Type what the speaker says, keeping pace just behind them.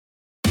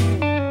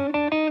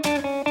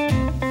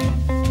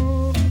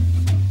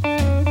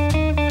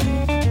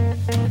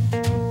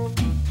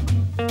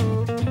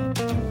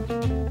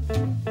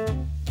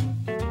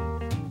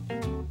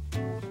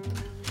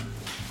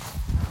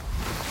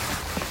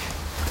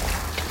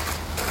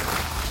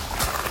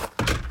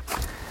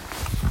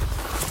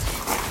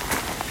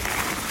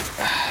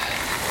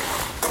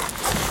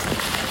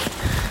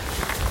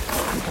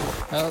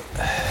Well,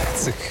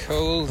 it's the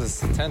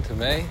 10th of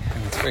May,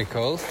 and it's very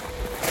cold.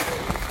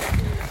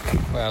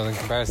 Well, in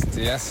comparison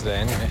to yesterday,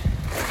 anyway.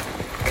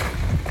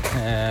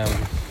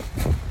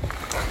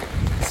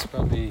 It's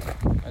probably,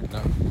 I don't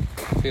know,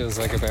 feels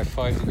like about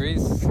 5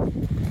 degrees.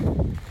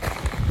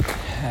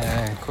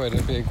 Quite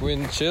a big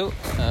wind chill,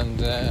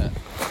 and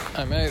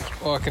I'm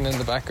out walking in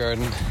the back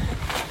garden.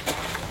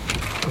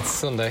 It's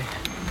Sunday.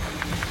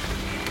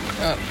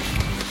 Oh,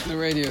 the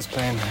radio's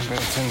playing. I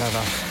better turn that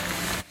off.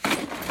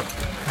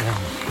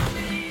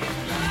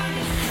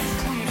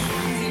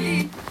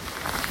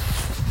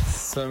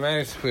 So I'm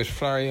out with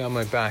Florrie on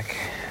my back,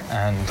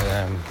 and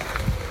I'm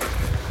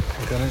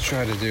going to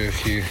try to do a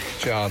few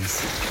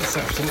jobs this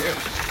afternoon.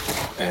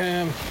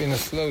 Been a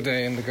slow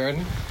day in the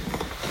garden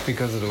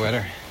because of the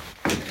weather,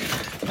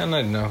 and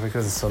I don't know,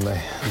 because it's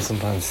Sunday and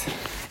sometimes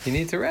you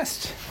need to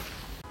rest.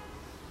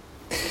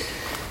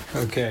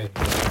 Okay,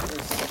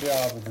 first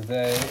job of the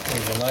day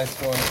is a nice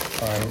one.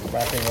 I'm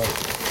wrapping up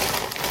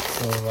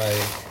some of my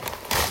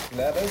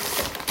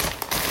lettuce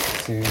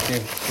to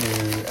give to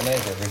a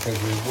neighbour because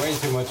there's way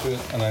too much of it,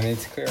 and I need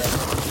to clear out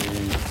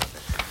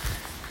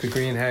the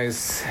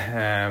greenhouse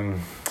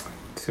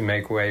to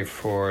make way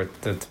for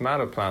the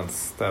tomato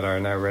plants that are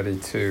now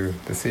the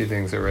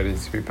seedlings are ready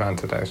to be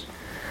planted out.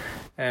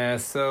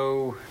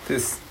 So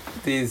these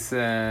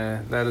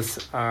lettuce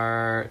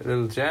are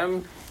Little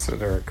Gem, so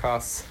they're a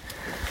Cos,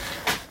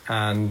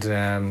 and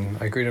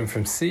I grew them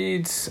from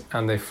seeds,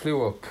 and they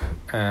flew up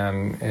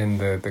in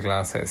the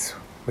glass house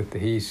with the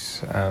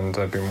heat, and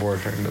I've been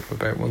watering them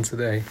about once a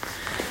day,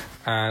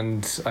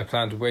 and I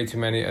planted way too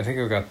many. I think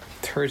I've got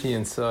 30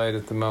 inside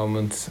at the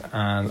moment,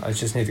 and I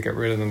just need to get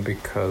rid of them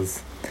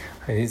because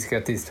I need to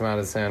get these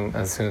tomatoes down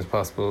as soon as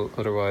possible,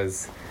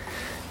 otherwise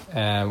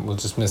we'll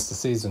just miss the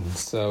season.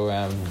 So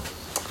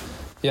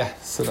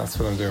so that's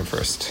what I'm doing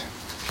first.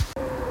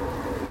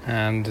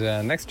 And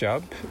next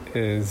job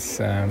is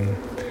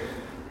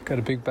got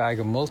a big bag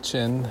of mulch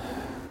in,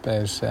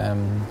 about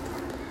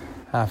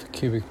half a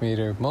cubic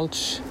metre of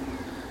mulch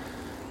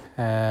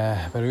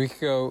about a week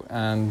ago,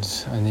 and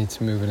I need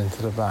to move it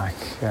into the back.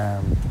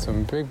 So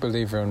I'm a big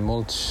believer in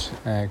mulch,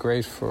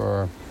 great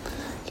for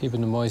keeping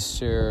the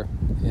moisture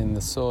in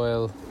the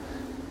soil.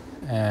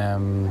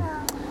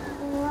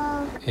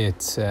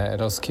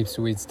 It also keeps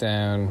the weeds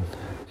down.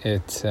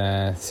 It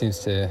seems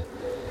to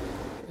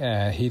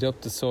heat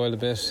up the soil a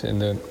bit in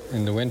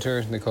the winter,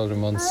 in the colder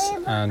months,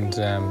 and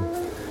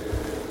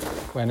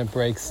when it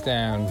breaks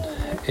down,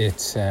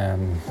 it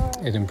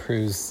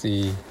improves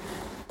the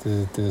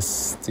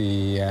what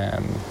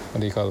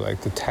do you call it,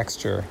 like the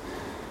texture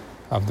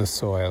of the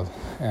soil.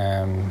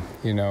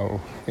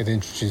 It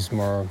introduces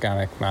more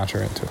organic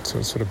matter into it, so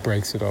it sort of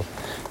breaks it up,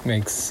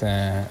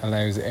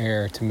 allows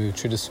air to move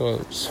through the soil,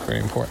 which is very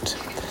important.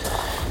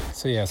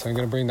 So I'm going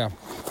to bring that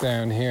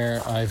down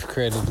here. I've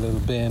created a little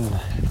bin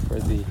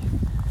for the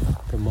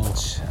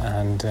mulch,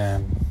 and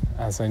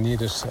as I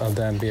need it, I'll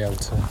then be able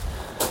to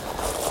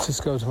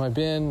just go to my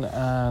bin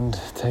and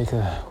take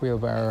a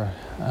wheelbarrow,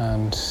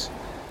 and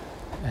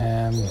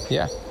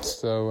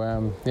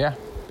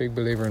big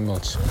believer in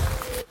mulch.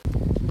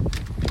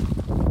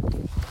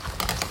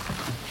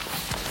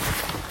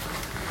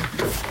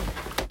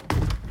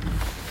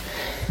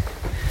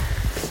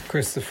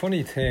 Chris, the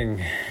funny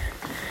thing,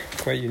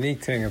 quite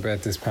unique thing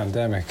about this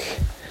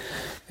pandemic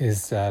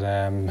is that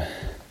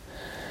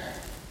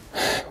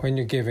when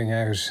you're giving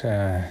out,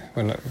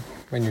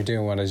 when you're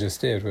doing what I just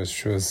did,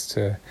 which was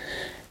to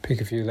pick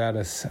a few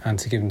lettuce and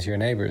to give them to your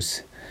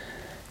neighbours,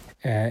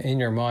 in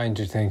your mind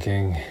you're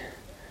thinking,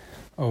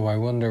 oh, I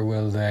wonder,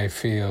 will they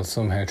feel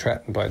somehow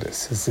threatened by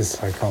this? Is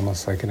this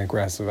almost like an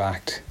aggressive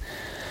act?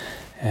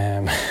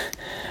 And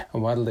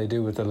what'll they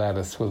do with the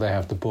lettuce? Will they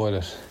have to boil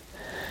it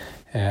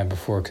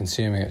before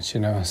consuming it,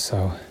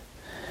 So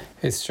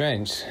it's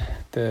strange.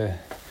 The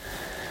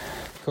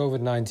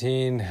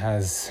COVID-19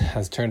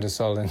 has turned us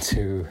all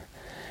into,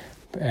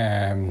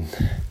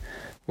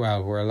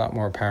 we're a lot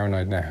more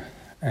paranoid now.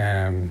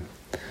 And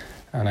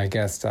I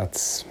guess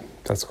that's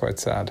quite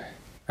sad,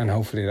 and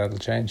hopefully that'll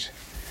change.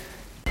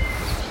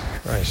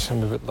 Right,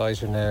 I'm a bit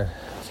lighter now.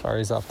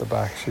 Florrie's off the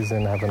back, she's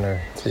in having her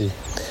tea.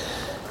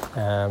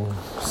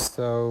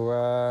 So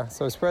I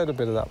spread a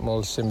bit of that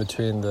mulch in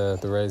between the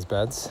raised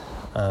beds,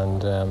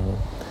 and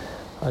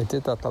I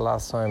did that the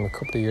last time a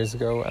couple of years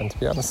ago, and to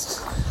be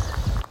honest,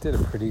 did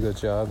a pretty good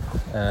job.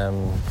 I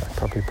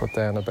probably put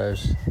down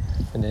about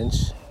an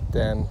inch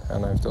then,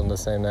 and I've done the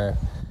same now.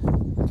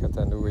 Cut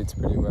down the weeds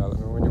pretty well. I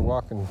mean, when you're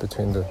walking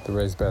between the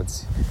raised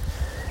beds,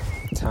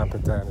 you tamp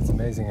it down. It's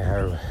amazing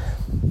how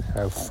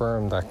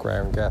firm that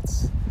ground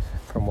gets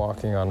from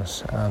walking on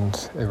it, and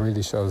it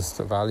really shows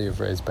the value of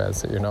raised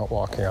beds that you're not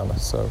walking on it.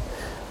 So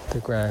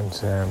the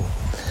ground,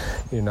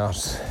 you're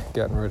not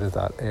getting rid of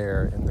that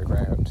air in the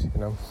ground,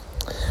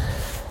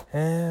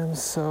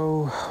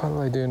 So what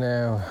do I do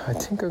now? I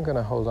think I'm going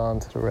to hold on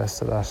to the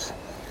rest of that.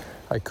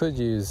 I could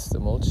use the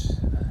mulch,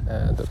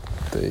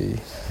 the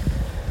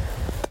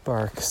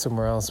bark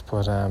somewhere else,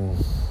 but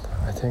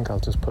I think I'll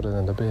just put it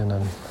in the bin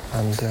and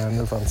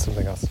move on to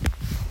something else.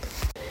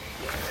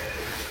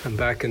 I'm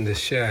back in the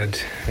shed,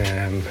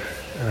 and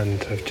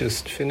I've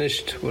just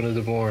finished one of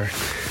the more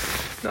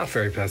not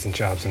very pleasant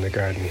jobs in the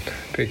garden,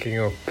 picking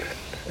up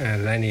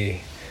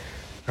Lenny,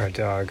 our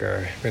dog,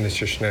 our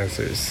miniature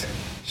schnauzer's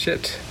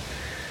shit.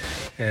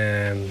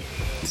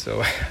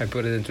 So I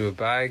put it into a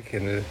bag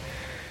in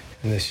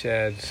the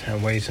shed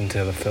and wait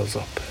until it fills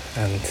up.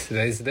 And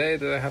today's the day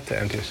that I have to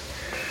empty it.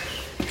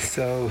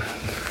 So,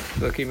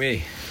 lucky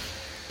me.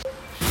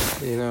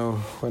 You know,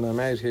 when I'm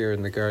out here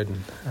in the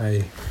garden,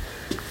 I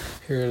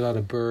hear a lot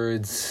of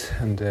birds,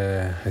 and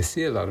I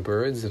see a lot of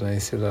birds, and I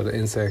see a lot of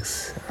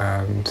insects.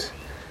 And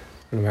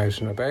when I'm out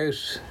and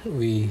about,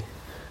 you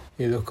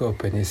look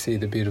up and you see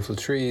the beautiful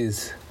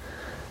trees.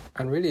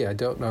 And really, I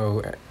don't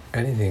know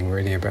anything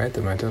really about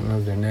them. I don't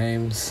know their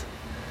names.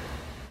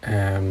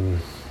 I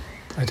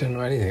don't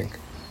know anything.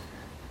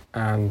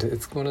 And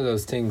it's one of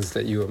those things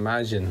that you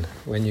imagine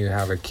when you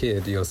have a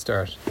kid. You'll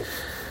start,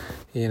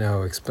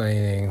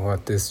 explaining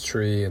what this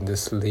tree and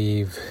this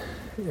leaf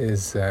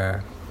is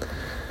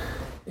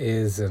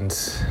and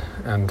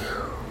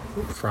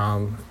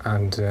from,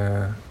 and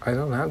I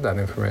don't have that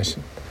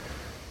information,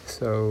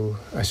 so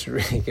I should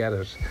really get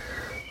it.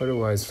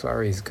 Otherwise,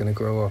 Florrie's going to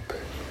grow up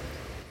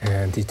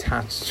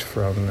detached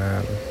from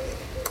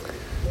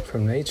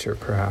nature,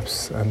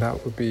 perhaps, and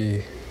that would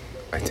be,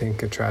 I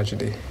think, a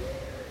tragedy.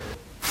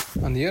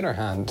 On the other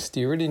hand,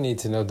 do you really need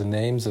to know the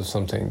names of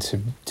something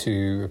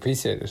to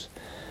appreciate it?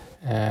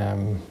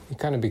 You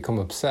kind of become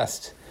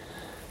obsessed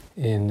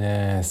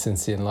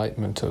since the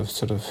Enlightenment of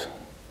sort of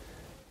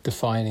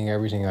defining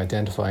everything,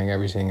 identifying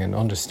everything, and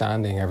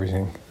understanding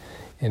everything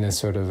in a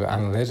sort of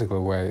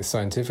analytical way,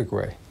 scientific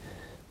way.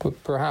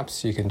 But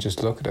perhaps you can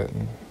just look at it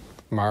and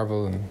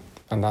marvel,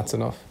 and that's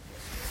enough.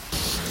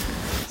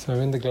 So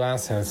I'm in the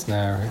glass house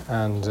now,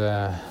 and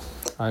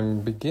I'm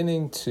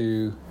beginning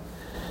to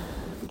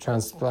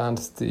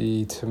transplant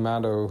the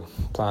tomato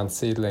plant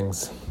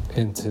seedlings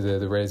into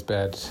the raised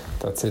bed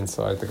that's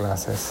inside the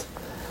glasshouse.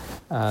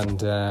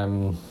 And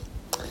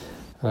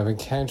I've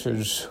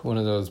encountered one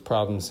of those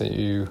problems that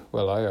I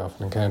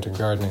often encounter in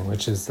gardening,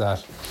 which is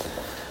that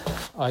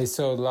I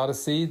sowed a lot of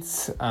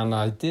seeds, and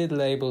I did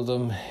label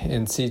them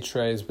in seed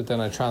trays, but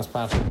then I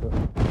transplanted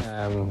them,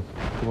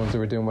 the ones that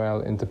were doing well,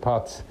 into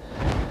pots.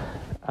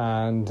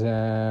 And in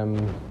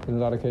a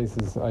lot of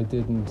cases I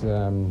didn't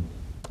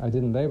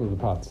label the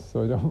pots,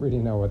 so I don't really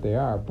know what they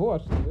are.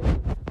 But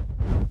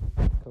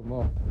what's come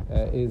up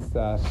is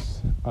that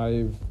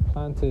I've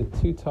planted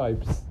two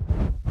types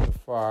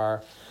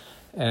for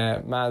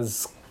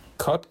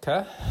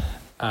Mazkotka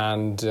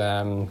and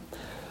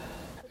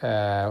what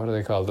are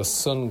they called? The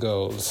Sun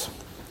Golds.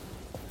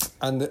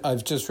 And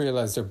I've just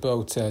realised they're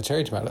both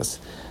cherry tomatoes.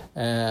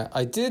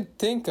 I did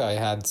think I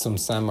had some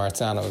San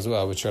Marzano as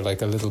well, which are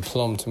like a little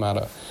plum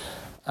tomato,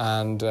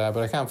 and but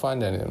I can't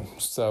find any of them.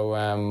 So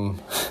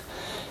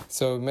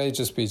so it may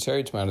just be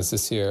cherry tomatoes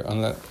this year,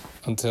 unless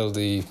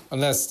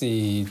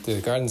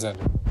the garden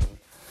centre,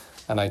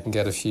 and I can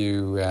get a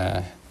few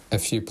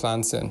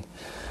plants in.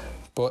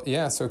 But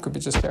yeah, so it could be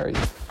just cherries.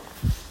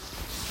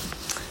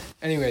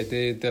 Anyway,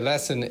 the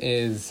lesson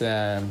is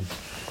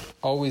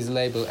always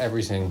label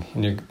everything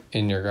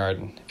in your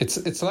garden.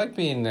 It's like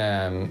being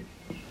you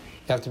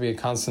have to be a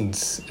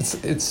constant.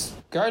 It's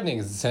gardening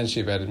is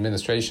essentially about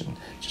administration,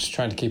 just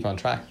trying to keep on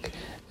track,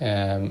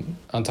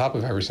 on top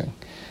of everything,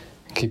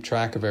 keep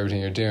track of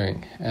everything you're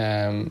doing.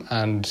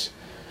 And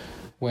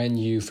when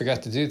you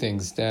forget to do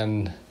things,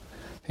 then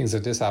things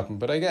like this happen.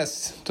 But I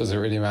guess does it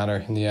really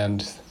matter in the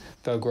end?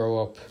 They'll grow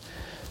up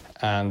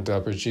and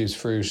they'll produce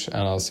fruit,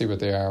 and I'll see what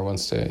they are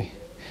once they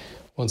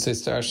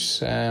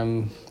start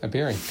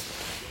appearing.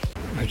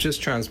 I've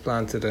just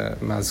transplanted a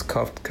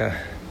Mazkotka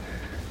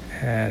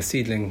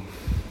seedling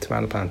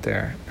tomato plant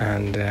there,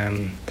 and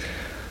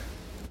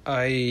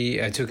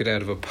I took it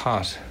out of a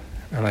pot,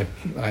 and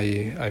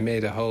I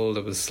made a hole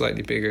that was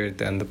slightly bigger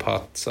than the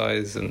pot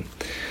size, and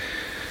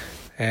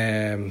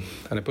I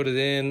put it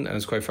in, and it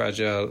was quite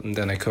fragile, and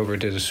then I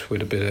covered it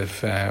with a bit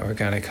of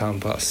organic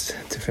compost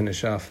to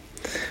finish off.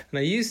 And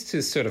I used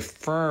to sort of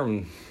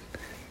firm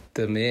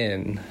them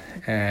in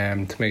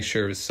to make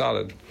sure it was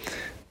solid,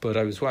 but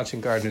I was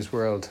watching Gardener's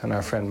World and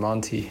our friend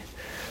Monty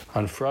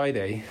on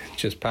Friday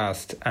just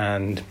passed,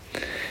 and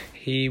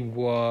he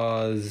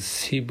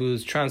was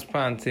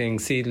transplanting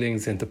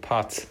seedlings into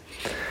pots,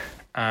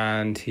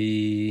 and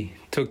he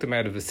took them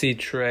out of a seed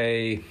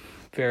tray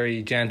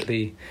very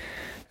gently,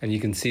 and you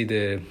can see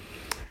the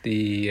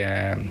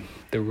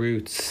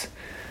roots,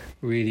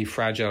 really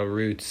fragile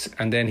roots,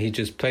 and then he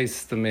just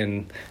places them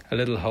in a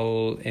little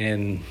hole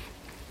in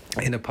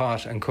a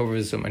pot and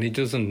covers them, and he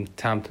doesn't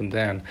tamp them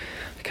down.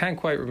 I can't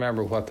quite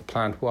remember what the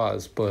plant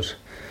was, but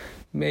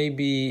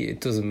maybe it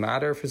doesn't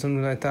matter for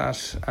something like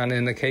that. And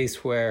in a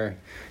case where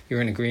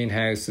you're in a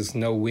greenhouse, there's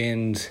no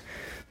wind,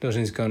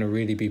 nothing's going to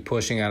really be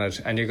pushing at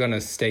it, and you're going to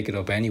stake it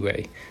up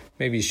anyway,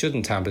 maybe you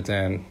shouldn't tamp it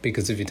down,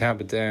 because if you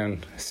tamp it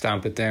down,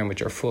 stamp it down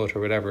with your foot or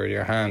whatever,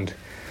 your hand,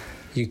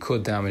 you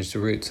could damage the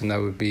roots, and that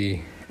would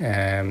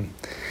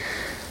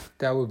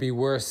be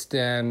worse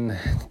than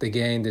the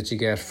gain that you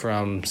get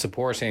from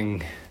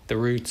supporting the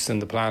roots and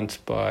the plant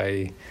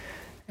by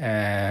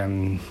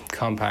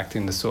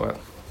compacting the soil.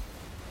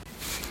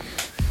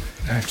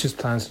 I've just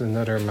planted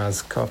another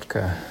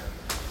Mazkotka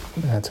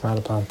tomato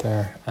plant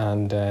there,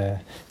 and the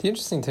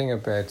interesting thing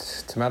about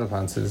tomato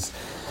plants is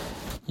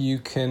you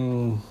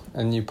can,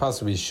 and you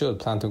possibly should,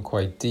 plant them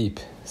quite deep,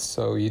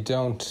 so you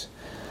don't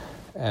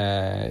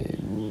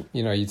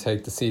you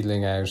take the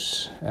seedling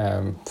out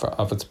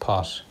of its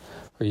pot,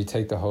 or you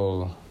take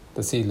the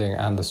seedling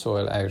and the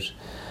soil out,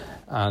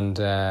 and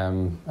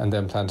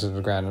then plant it in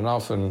the ground. And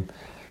often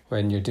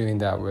when you're doing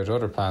that with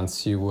other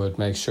plants, you would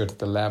make sure that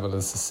the level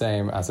is the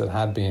same as it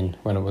had been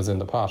when it was in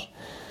the pot.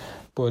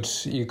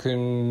 But you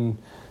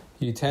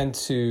tend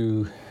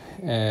to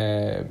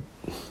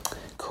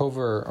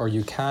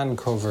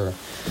cover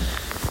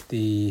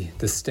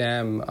the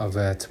stem of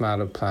a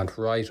tomato plant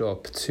right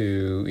up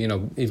to,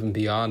 even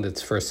beyond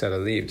its first set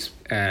of leaves.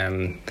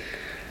 And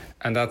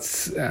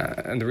that's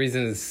and the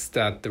reason is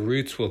that the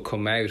roots will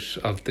come out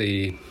of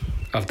the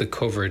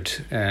covered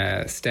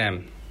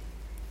stem.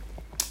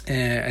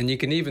 And you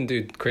can even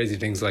do crazy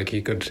things like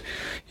you could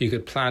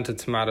plant a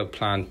tomato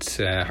plant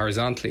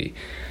horizontally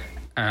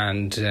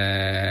and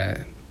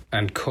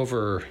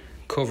cover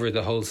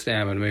the whole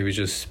stem and maybe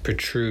just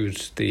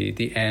protrude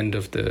the end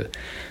of the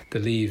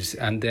leaves,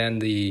 and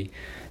then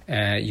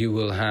you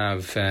will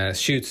have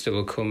shoots that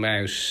will come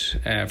out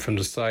from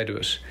the side of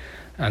it.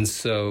 And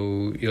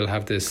so you'll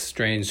have this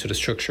strange sort of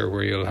structure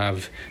where you'll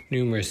have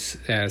numerous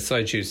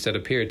side shoots that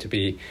appear to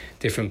be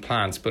different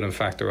plants, but in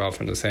fact they're all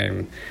from the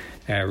same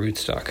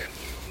rootstock.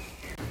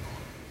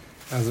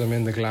 As I'm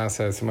in the glass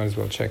house, I might as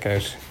well check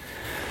out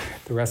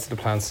the rest of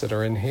the plants that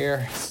are in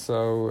here.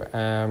 So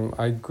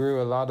I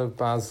grew a lot of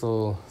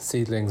basil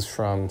seedlings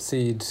from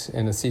seed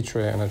in a seed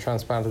tray, and I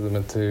transplanted them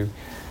into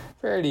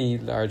fairly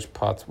large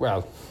pots.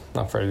 Well,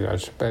 not very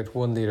large, about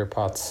 1 litre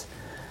pots.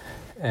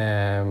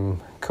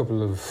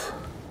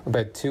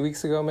 About 2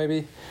 weeks ago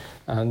maybe,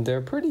 and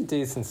they're pretty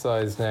decent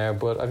size now,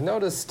 but I've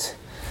noticed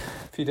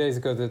a few days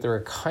ago that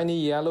they're kind of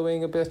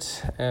yellowing a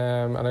bit,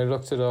 and I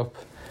looked it up,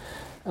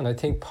 and I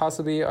think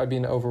possibly I've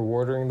been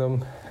overwatering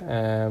them,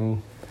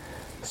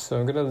 so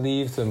I'm going to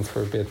leave them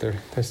for a bit.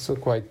 They're still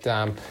quite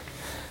damp.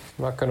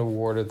 I'm not going to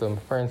water them.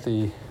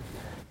 Apparently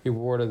you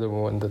water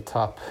them when the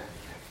top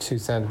 2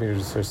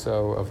 centimeters or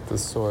so of the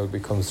soil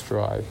becomes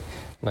dry,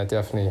 and I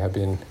definitely have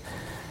been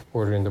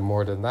ordering them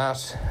more than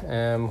that.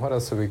 What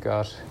else have we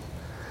got?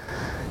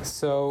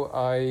 So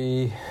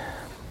I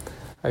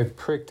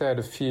pricked out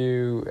a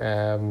few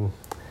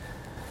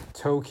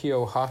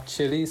Tokyo hot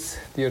chilies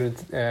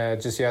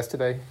just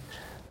yesterday,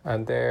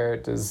 and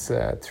there's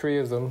 3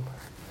 of them,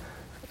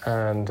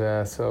 and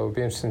so it'll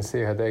be interesting to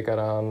see how they got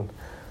on.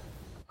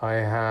 I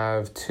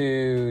have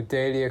 2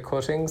 dahlia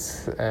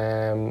cuttings.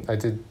 I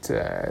did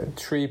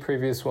 3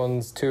 previous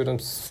ones. 2 of them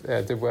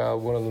did well,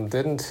 1 of them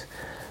didn't.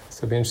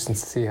 So it'll be interesting to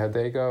see how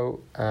they go.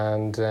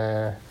 And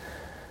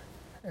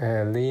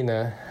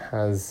Lena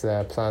has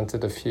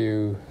planted a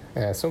few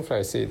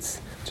sunflower seeds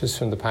just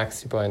from the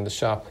packs you buy in the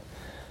shop.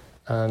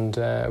 And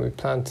we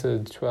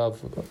planted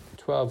 12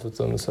 of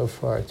them so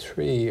far.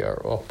 3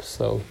 are up,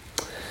 so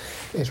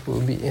it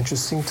will be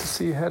interesting to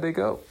see how they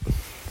go.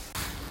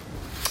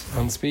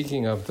 And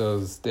speaking of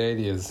those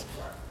dahlias,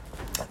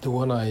 the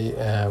one I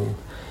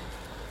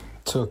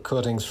took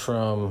cuttings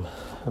from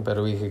about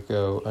a week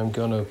ago, I'm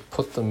going to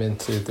put them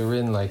they're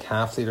in like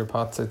half-litre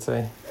pots, I'd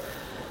say.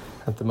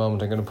 At the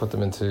moment, I'm going to put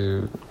them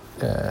into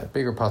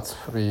bigger pots,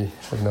 probably,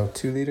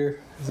 2 litre,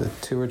 is it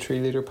 2 or 3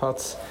 litre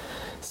pots?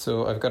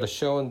 So I've got a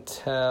show and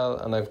tell,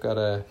 and I've got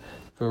a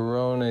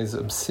Verone's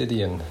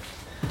obsidian.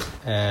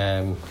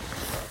 And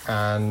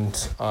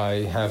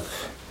I have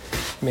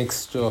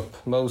mixed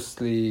up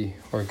mostly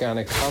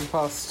organic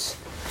compost.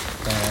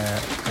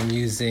 I'm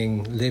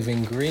using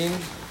Living Green,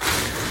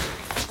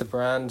 the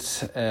brand,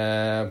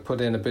 put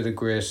in a bit of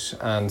grit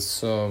and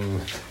some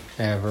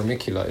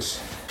vermiculite.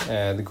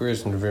 The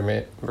grit and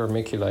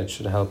vermiculite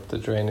should help the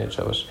drainage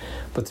of it.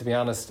 But to be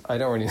honest, I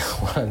don't really know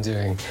what I'm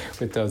doing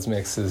with those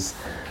mixes.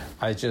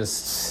 I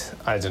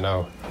don't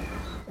know.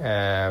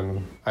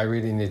 I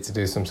really need to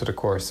do some sort of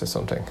course or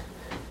something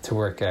to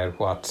work out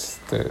what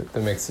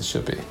the mixes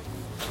should be.